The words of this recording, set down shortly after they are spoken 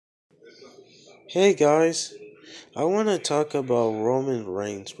Hey guys, I want to talk about Roman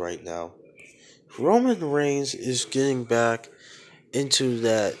Reigns right now. Roman Reigns is getting back into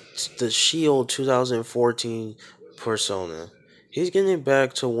the Shield 2014 persona. He's getting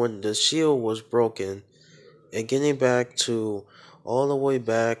back to when the Shield was broken and getting back to all the way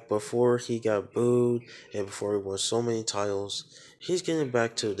back before he got booed and before he won so many titles. He's getting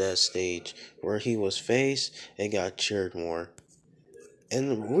back to that stage where he was face and got cheered more.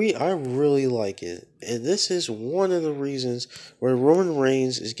 I really like it. And this is one of the reasons where Roman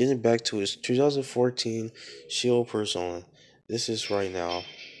Reigns is getting back to his 2014 Shield persona. This is right now.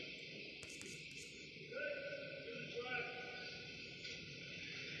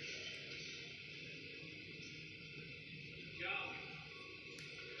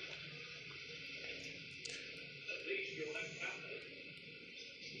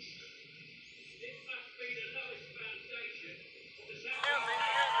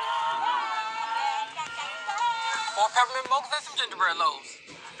 Four peppermint mochas and some gingerbread loaves.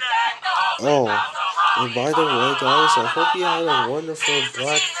 Oh, and by the way, guys, I hope you had a wonderful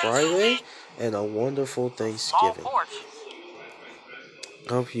Black Friday and a wonderful Small Thanksgiving. porch.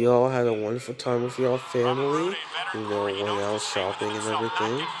 I hope you all had a wonderful time with your family. Went out shopping and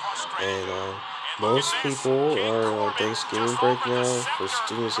everything. And most people are on Thanksgiving break now for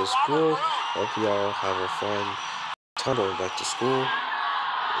students at school. Hope you all have a fun time going back to school.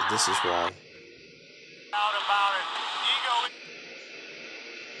 This is why. Out about it. Ego.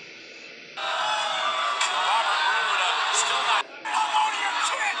 Robert Roode still not. Hello to your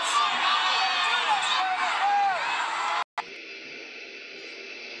kids.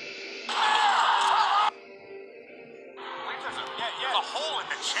 Yeah, a hole in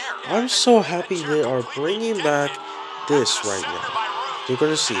the chair. I'm so happy they are bringing back this right now. You're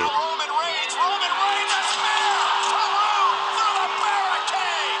gonna see it. Roman Reigns a spear to Roode through the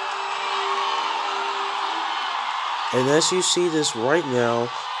barricade. And as you see this right now,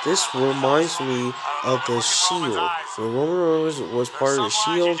 this reminds me of the Shield. When Roman Reigns was part of the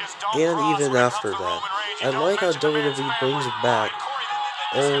Shield, and even after that. I like how WWE brings back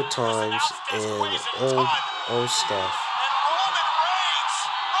old times and old stuff.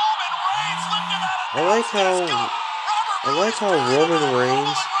 I like how Roman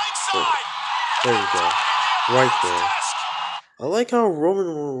Reigns. There you go, right there. I like how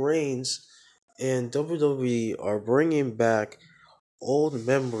Roman Reigns and WWE are bringing back old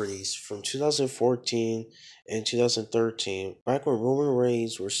memories from 2014 and 2013, back when Roman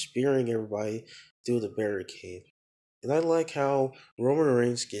Reigns were spearing everybody through the barricade. And I like how Roman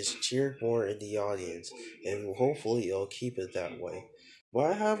Reigns gets cheered more in the audience, and hopefully it'll keep it that way.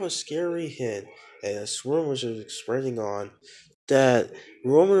 But I have a scary hint, and rumors are spreading on, that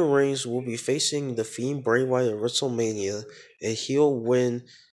Roman Reigns will be facing the Fiend Bray Wyatt at WrestleMania, and he'll win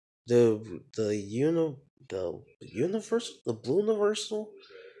the Blue Universal.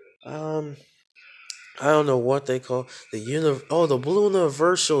 Um, I don't know what they call the Blue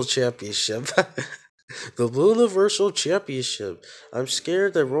Universal Championship. The Blue Universal Championship. I'm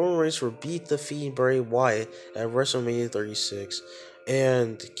scared that Roman Reigns will beat the Fiend Bray Wyatt at WrestleMania 36,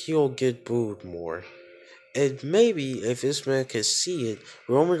 and he'll get booed more. And maybe if this man can see it,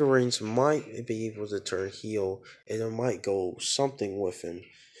 Roman Reigns might be able to turn heel, and it might go something with him.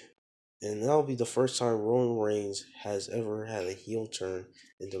 And that'll be the first time Roman Reigns has ever had a heel turn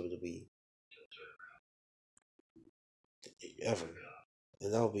in WWE. Ever.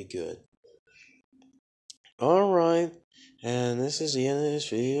 And that'll be good. Alright. And this is the end of this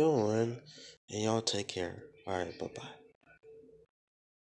video, and y'all take care. Alright, bye bye.